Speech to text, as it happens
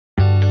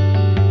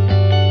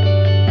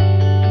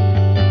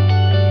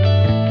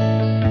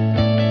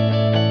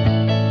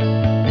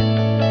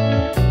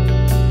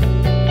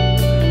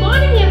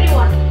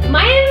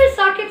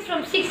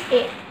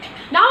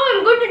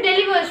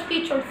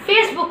speech on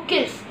Facebook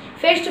kills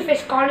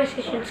face-to-face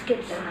conversation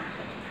skills.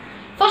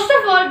 First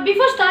of all,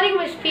 before starting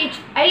my speech,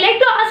 I'd like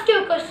to ask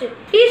you a question.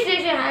 Please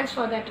raise your hands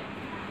for that.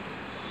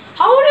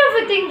 How many of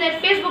you think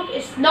that Facebook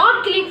is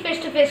not killing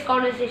face-to-face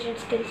conversation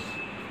skills?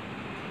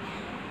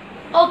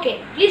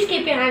 Okay, please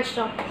keep your hands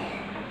down.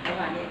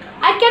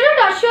 I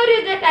cannot assure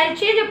you that I'll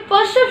change your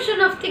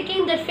perception of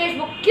thinking that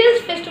Facebook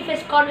kills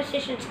face-to-face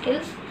conversation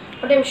skills,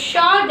 but I'm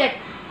sure that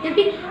you'll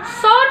be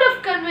sort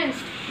of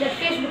convinced that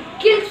Facebook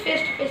kills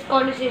face-to-face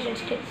conversation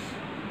skills.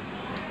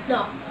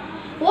 Now,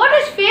 what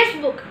is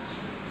Facebook?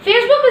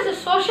 Facebook is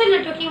a social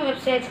networking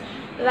website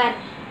where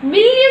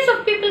millions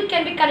of people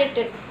can be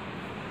connected.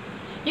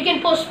 You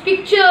can post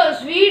pictures,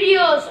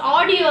 videos,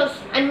 audios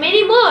and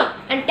many more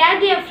and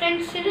tag their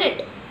friends in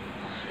it.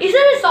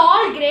 Isn't this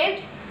all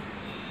great?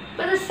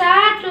 But the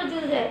sad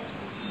truth is that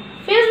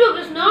Facebook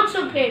is not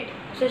so great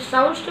as it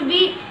sounds to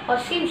be or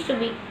seems to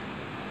be.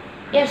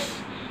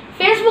 Yes,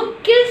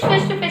 Facebook kills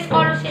face-to-face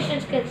conversation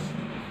skills.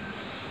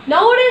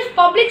 Nowadays,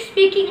 public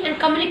speaking and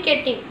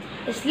communicating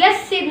is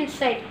less seen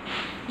inside.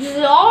 This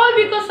is all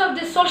because of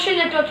the social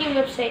networking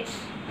websites.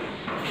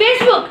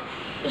 Facebook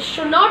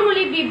should not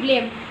only be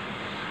blamed.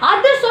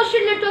 Other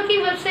social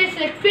networking websites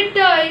like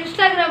Twitter,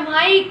 Instagram,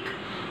 Hike,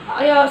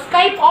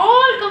 Skype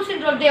all comes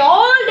in role. They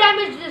all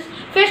damage this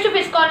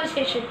face-to-face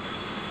conversation.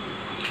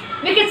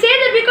 We can say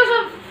that because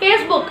of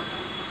Facebook,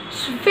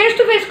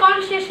 face-to-face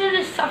conversation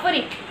is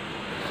suffering.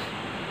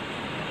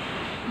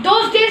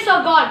 Those days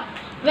are gone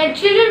when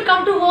children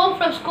come to home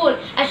from school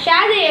and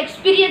share their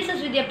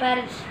experiences with their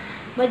parents.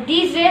 But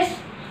these days,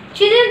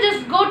 children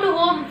just go to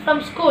home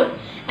from school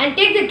and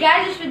take the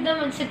gadgets with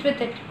them and sit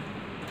with it.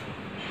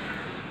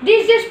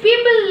 These days,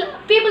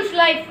 people's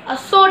life are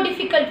so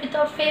difficult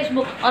without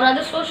Facebook or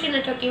other social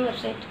networking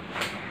websites.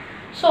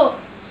 So,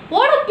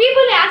 what do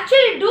people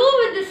actually do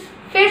with this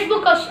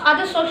Facebook or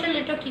other social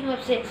networking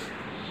websites?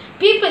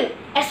 People,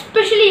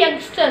 especially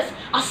youngsters,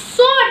 are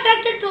so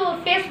attracted to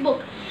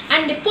Facebook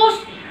and they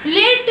post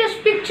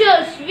latest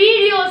pictures,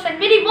 videos and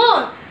many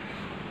more.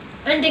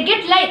 And they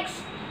get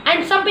likes.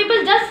 And some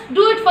people just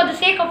do it for the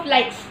sake of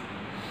likes.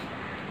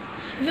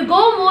 If you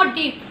go more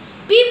deep,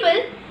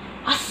 people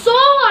are so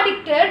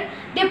addicted,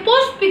 they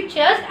post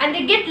pictures and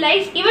they get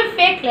likes, even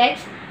fake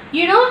likes.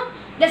 You know,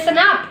 there's an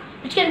app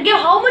which can give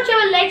how much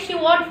ever likes you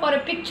want for a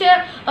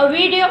picture, a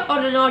video or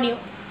an audio.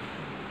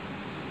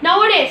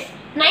 Nowadays,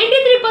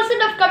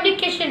 93% of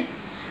communication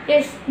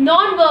is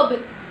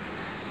non-verbal.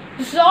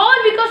 This is all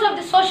because of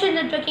the social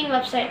networking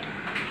website.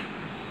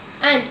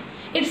 And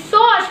it's so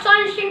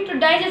astonishing to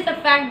digest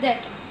the fact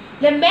that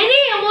there are many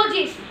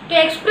emojis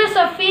to express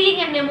a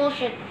feeling and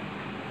emotion.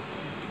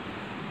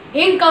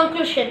 In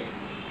conclusion,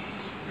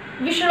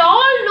 we should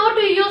all know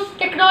to use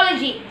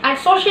technology and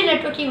social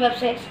networking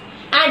websites.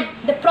 And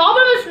the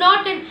problem is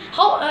not in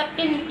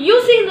in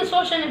using the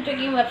social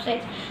networking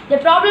websites. The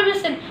problem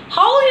is in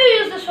how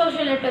you use the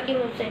social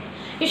networking website.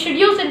 You should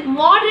use it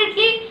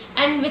moderately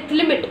and with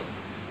limit.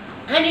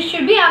 And you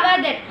should be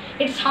aware that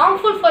it is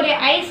harmful for your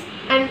eyes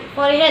and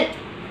for your health.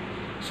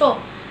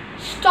 So,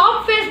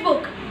 stop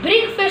Facebook,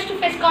 bring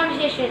face-to-face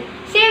conversation,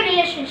 save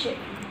relationship.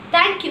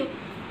 Thank you.